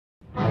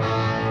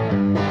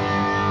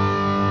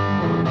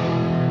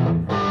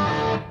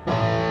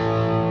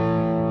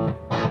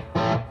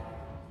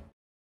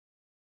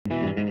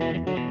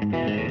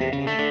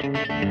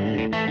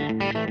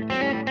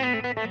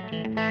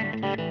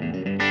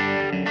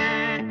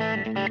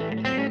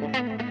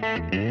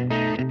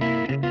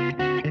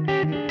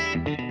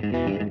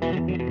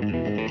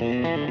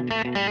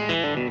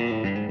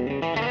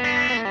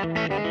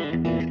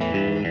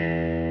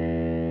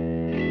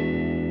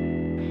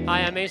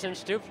Mason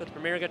Stoops with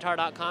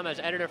PremierGuitar.com as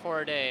editor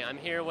for a day. I'm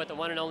here with the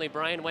one and only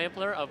Brian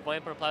Wampler of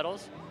Wampler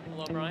Pedals.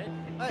 Hello,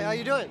 Brian. Hi, how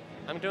you doing?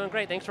 I'm doing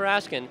great. Thanks for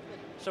asking.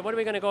 So what are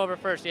we going to go over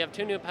first? You have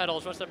two new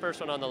pedals. What's the first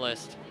one on the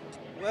list?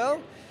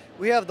 Well,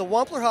 we have the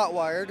Wampler Hot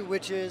Wired,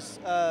 which is,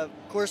 of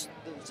course,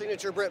 the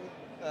signature Brent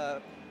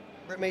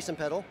Mason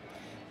pedal.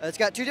 It's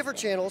got two different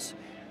channels.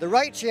 The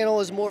right channel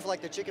is more for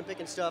like the chicken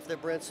picking stuff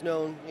that Brent's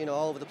known,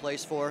 all over the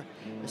place for.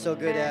 And so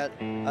good at.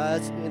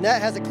 And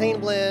that has a clean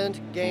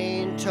blend,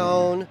 gain,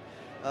 tone,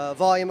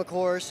 volume, of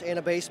course, and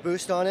a bass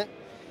boost on it.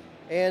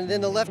 And then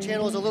the left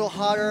channel is a little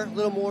hotter, a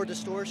little more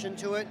distortion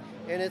to it,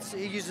 and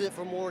he uses it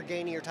for more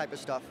gainier type of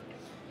stuff.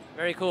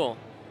 Very cool.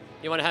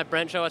 You want to have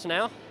Brent show us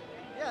now?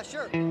 Yeah,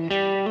 sure.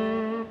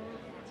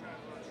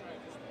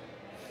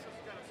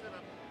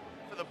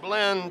 The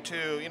blend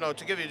to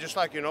give you just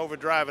like an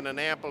overdrive and an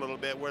amp a little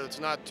bit where it's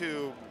not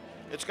too,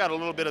 it's got a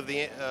little bit of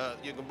the,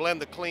 you can blend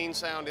the clean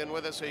sound in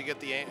with it so you get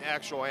the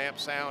actual amp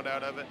sound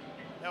out of it.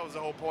 That was the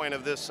whole point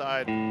of this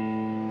side.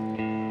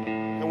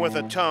 And with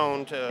a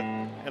tone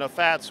and a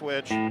fat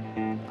switch.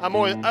 I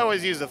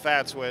always use the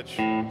fat switch,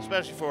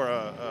 especially for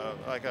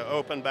like an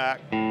open back.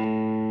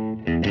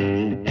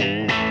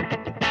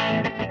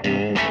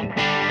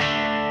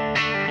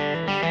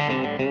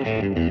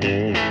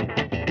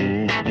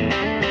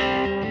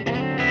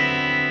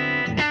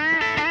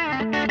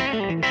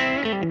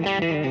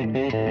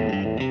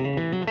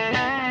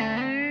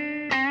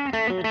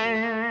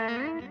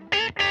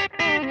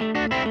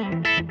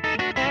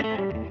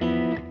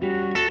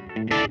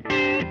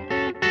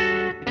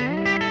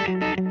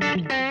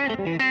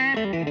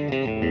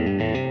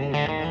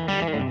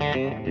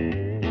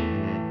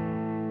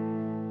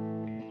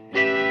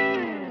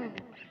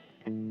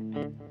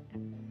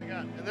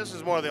 And this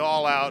is more the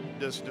all-out,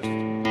 just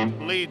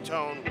lead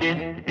tone.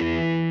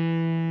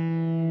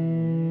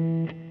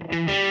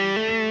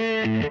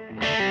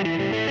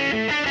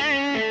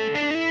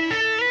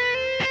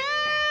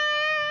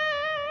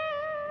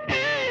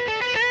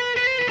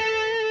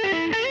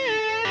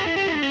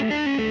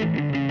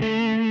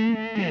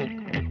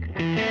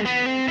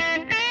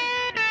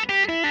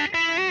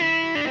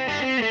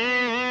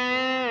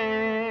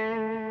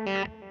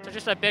 So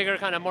just a bigger,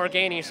 kind of more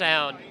gainy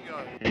sound.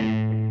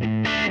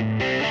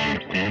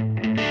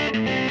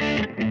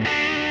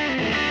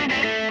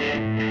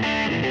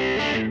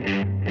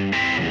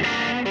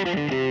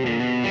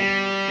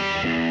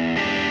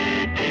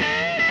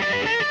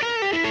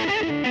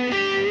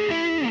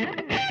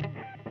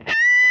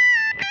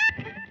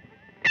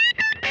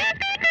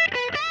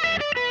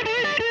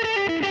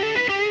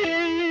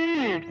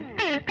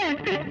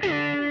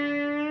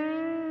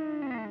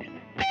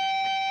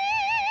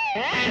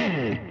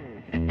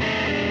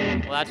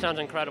 Well, that sounds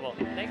incredible.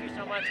 Thank you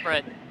so much,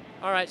 Brent.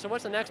 All right, so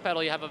what's the next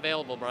pedal you have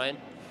available, Brian?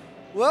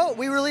 Well,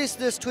 we released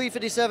this Tweed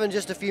 57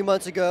 just a few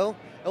months ago,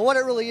 and what it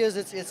really is,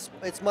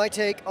 it's my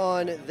take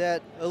on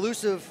that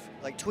elusive,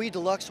 like Tweed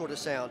Deluxe sort of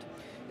sound.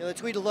 The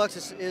Tweed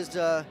Deluxe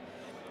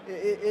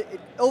it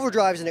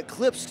overdrives and it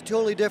clips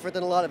totally different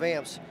than a lot of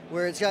amps,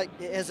 where it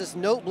has this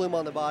note bloom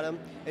on the bottom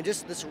and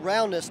just this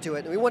roundness to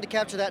it. And we wanted to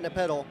capture that in a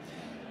pedal,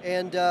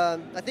 and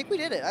I think we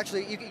did it.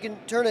 Actually, you can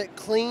turn it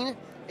clean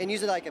and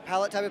use it like a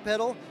palette type of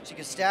pedal, so you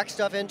can stack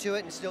stuff into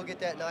it and still get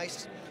that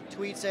nice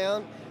Tweed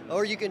sound,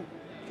 or you can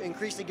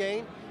increase the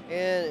gain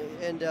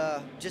and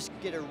just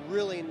get a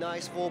really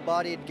nice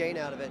full-bodied gain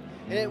out of it.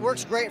 And it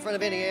works great in front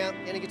of any amp,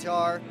 any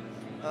guitar.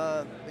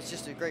 It's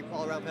just a great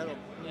all-around pedal.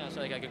 Yeah,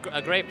 so like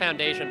a great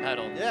foundation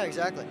pedal. Yeah,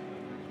 exactly.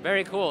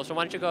 Very cool. So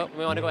why don't you go?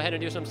 We want to go ahead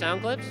and do some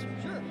sound clips?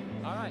 Sure.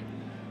 All right.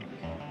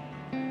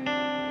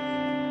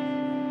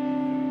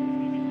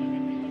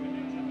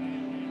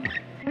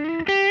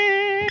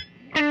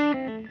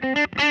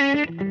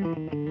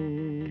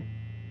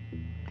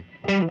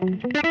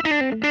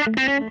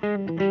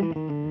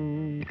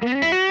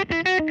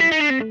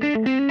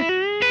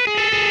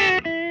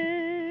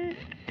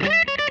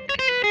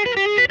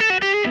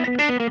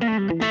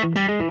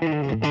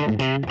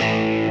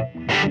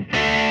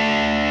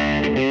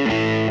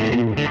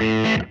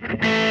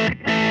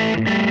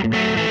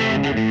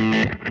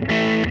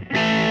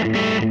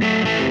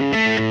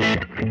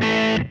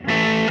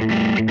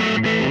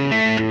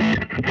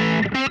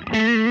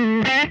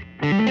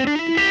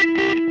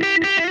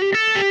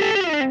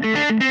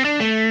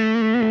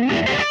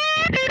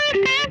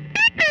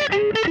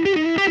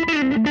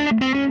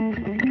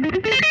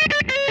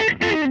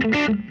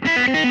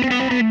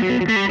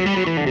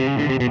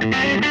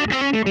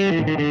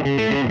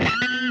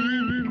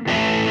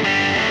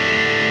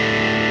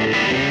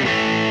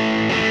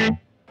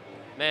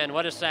 Man,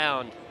 what a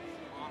sound.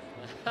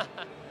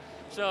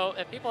 So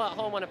if people at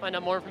home want to find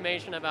out more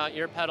information about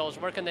your pedals,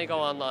 where can they go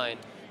online?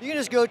 You can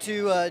just go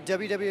to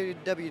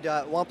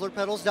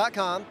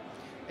www.wamplerpedals.com,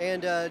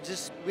 and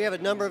we have a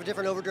number of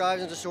different overdrives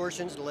and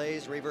distortions,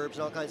 delays, reverbs,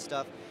 and all kinds of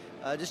stuff.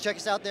 Just check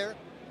us out there.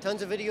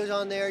 Tons of videos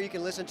on there. You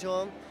can listen to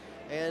them,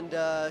 and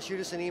shoot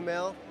us an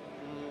email.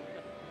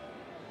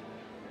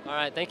 All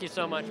right, thank you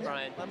so much,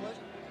 Brian. My pleasure.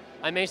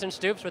 I'm Mason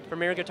Stoops with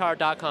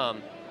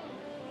PremierGuitar.com.